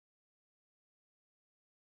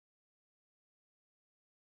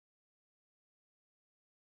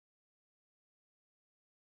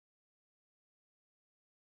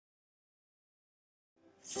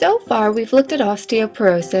So far, we've looked at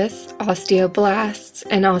osteoporosis, osteoblasts,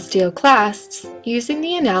 and osteoclasts using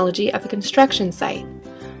the analogy of a construction site.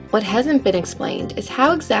 What hasn't been explained is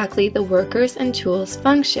how exactly the workers and tools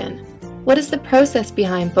function. What is the process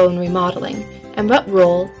behind bone remodeling, and what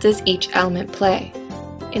role does each element play?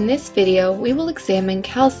 In this video, we will examine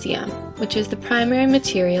calcium, which is the primary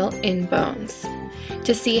material in bones,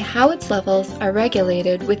 to see how its levels are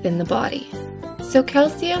regulated within the body. So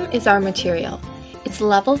calcium is our material. Its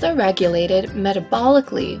levels are regulated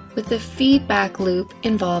metabolically with a feedback loop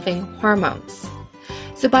involving hormones.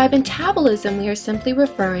 So by metabolism, we are simply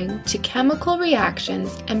referring to chemical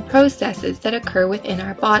reactions and processes that occur within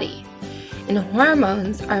our body. And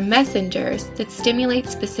hormones are messengers that stimulate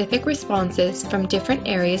specific responses from different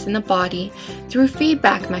areas in the body through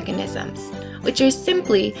feedback mechanisms, which are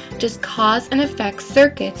simply just cause and effect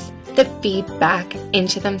circuits that feed back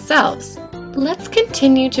into themselves. Let's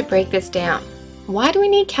continue to break this down. Why do we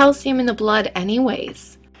need calcium in the blood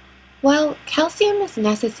anyways? Well, calcium is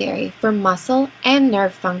necessary for muscle and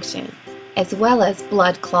nerve function, as well as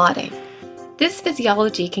blood clotting. This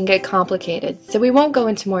physiology can get complicated, so we won't go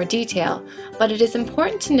into more detail, but it is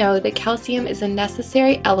important to know that calcium is a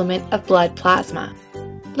necessary element of blood plasma.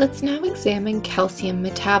 Let's now examine calcium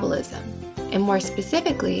metabolism, and more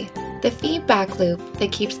specifically, the feedback loop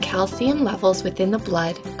that keeps calcium levels within the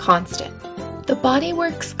blood constant. The body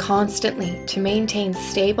works constantly to maintain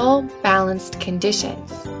stable, balanced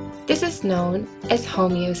conditions. This is known as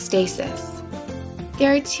homeostasis.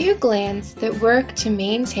 There are two glands that work to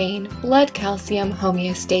maintain blood calcium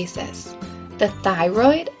homeostasis, the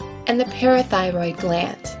thyroid and the parathyroid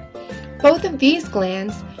gland. Both of these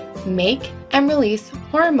glands make and release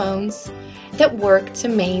hormones that work to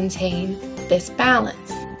maintain this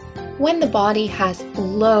balance. When the body has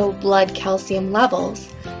low blood calcium levels,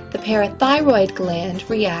 the parathyroid gland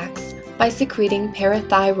reacts by secreting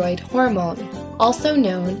parathyroid hormone, also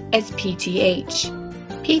known as PTH.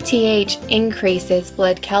 PTH increases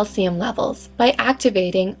blood calcium levels by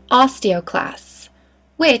activating osteoclasts,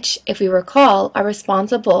 which, if we recall, are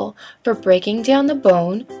responsible for breaking down the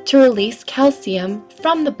bone to release calcium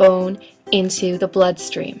from the bone into the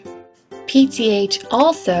bloodstream. PTH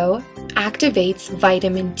also activates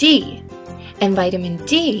vitamin D, and vitamin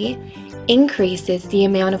D increases the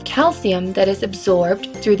amount of calcium that is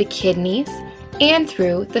absorbed through the kidneys and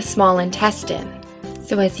through the small intestine.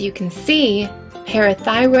 So as you can see,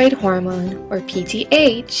 parathyroid hormone, or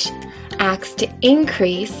PTH, acts to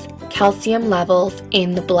increase calcium levels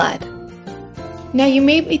in the blood. Now you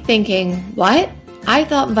may be thinking, what? I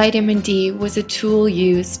thought vitamin D was a tool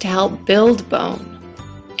used to help build bone.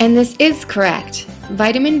 And this is correct.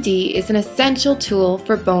 Vitamin D is an essential tool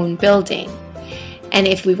for bone building. And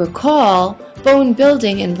if we recall, bone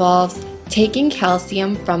building involves taking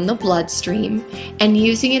calcium from the bloodstream and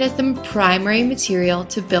using it as the primary material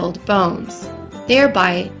to build bones,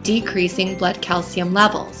 thereby decreasing blood calcium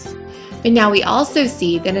levels. But now we also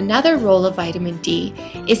see that another role of vitamin D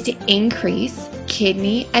is to increase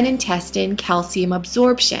kidney and intestine calcium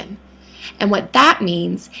absorption. And what that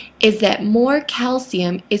means is that more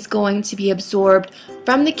calcium is going to be absorbed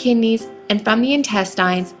from the kidneys and from the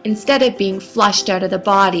intestines instead of being flushed out of the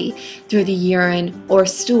body through the urine or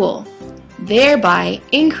stool, thereby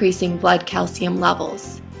increasing blood calcium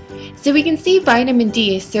levels. So we can see vitamin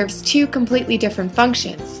D serves two completely different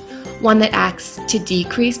functions, one that acts to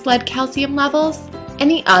decrease blood calcium levels and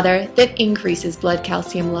the other that increases blood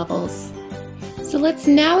calcium levels. So let's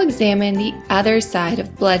now examine the other side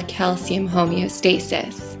of blood calcium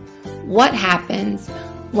homeostasis. What happens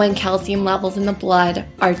when calcium levels in the blood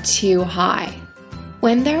are too high?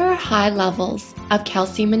 When there are high levels of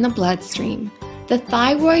calcium in the bloodstream, the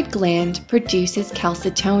thyroid gland produces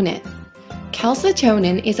calcitonin.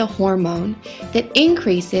 Calcitonin is a hormone that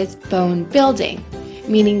increases bone building,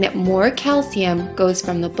 meaning that more calcium goes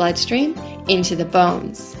from the bloodstream into the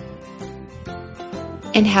bones.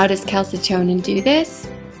 And how does calcitonin do this?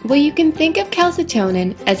 Well, you can think of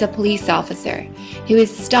calcitonin as a police officer who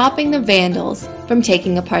is stopping the vandals from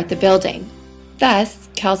taking apart the building. Thus,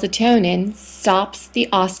 calcitonin stops the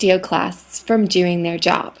osteoclasts from doing their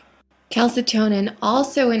job. Calcitonin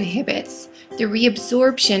also inhibits the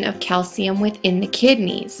reabsorption of calcium within the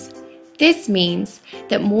kidneys. This means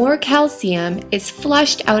that more calcium is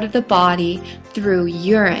flushed out of the body through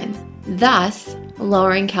urine, thus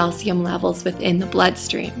lowering calcium levels within the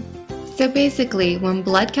bloodstream. So basically, when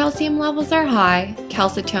blood calcium levels are high,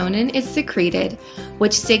 calcitonin is secreted,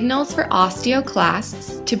 which signals for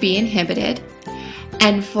osteoclasts to be inhibited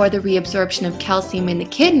and for the reabsorption of calcium in the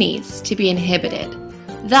kidneys to be inhibited.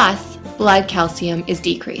 Thus, blood calcium is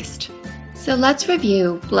decreased. So let's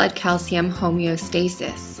review blood calcium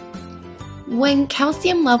homeostasis. When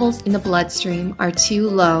calcium levels in the bloodstream are too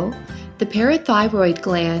low, the parathyroid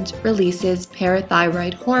gland releases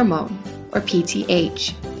parathyroid hormone, or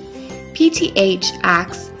PTH. PTH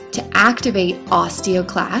acts to activate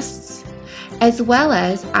osteoclasts, as well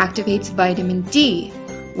as activates vitamin D,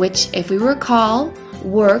 which, if we recall,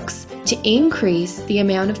 works to increase the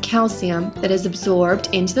amount of calcium that is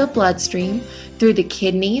absorbed into the bloodstream through the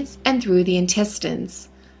kidneys and through the intestines.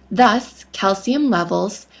 Thus, calcium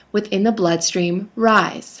levels within the bloodstream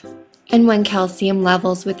rise. And when calcium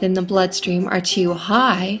levels within the bloodstream are too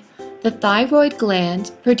high, the thyroid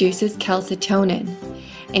gland produces calcitonin,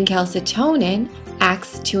 and calcitonin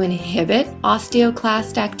acts to inhibit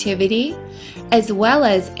osteoclast activity as well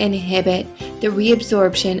as inhibit the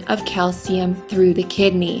reabsorption of calcium through the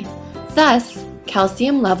kidney. Thus,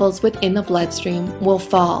 calcium levels within the bloodstream will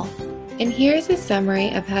fall. And here's a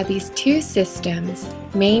summary of how these two systems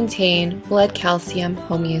maintain blood calcium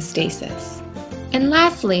homeostasis. And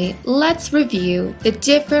lastly, let's review the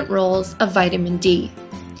different roles of vitamin D.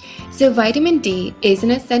 So vitamin D is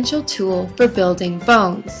an essential tool for building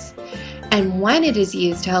bones. And when it is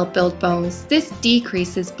used to help build bones, this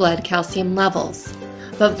decreases blood calcium levels.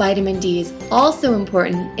 But vitamin D is also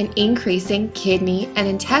important in increasing kidney and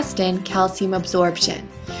intestine calcium absorption.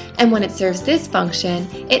 And when it serves this function,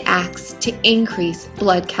 it acts to increase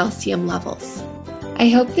blood calcium levels. I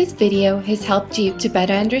hope this video has helped you to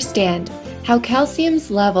better understand how calcium's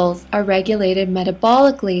levels are regulated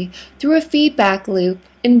metabolically through a feedback loop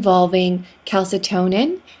involving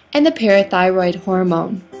calcitonin and the parathyroid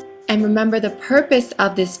hormone. And remember, the purpose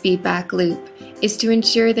of this feedback loop is to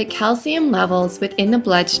ensure that calcium levels within the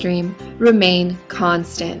bloodstream remain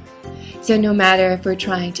constant. So no matter if we're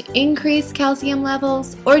trying to increase calcium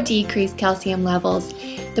levels or decrease calcium levels,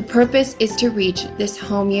 the purpose is to reach this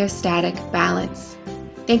homeostatic balance.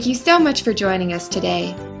 Thank you so much for joining us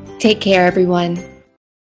today. Take care, everyone.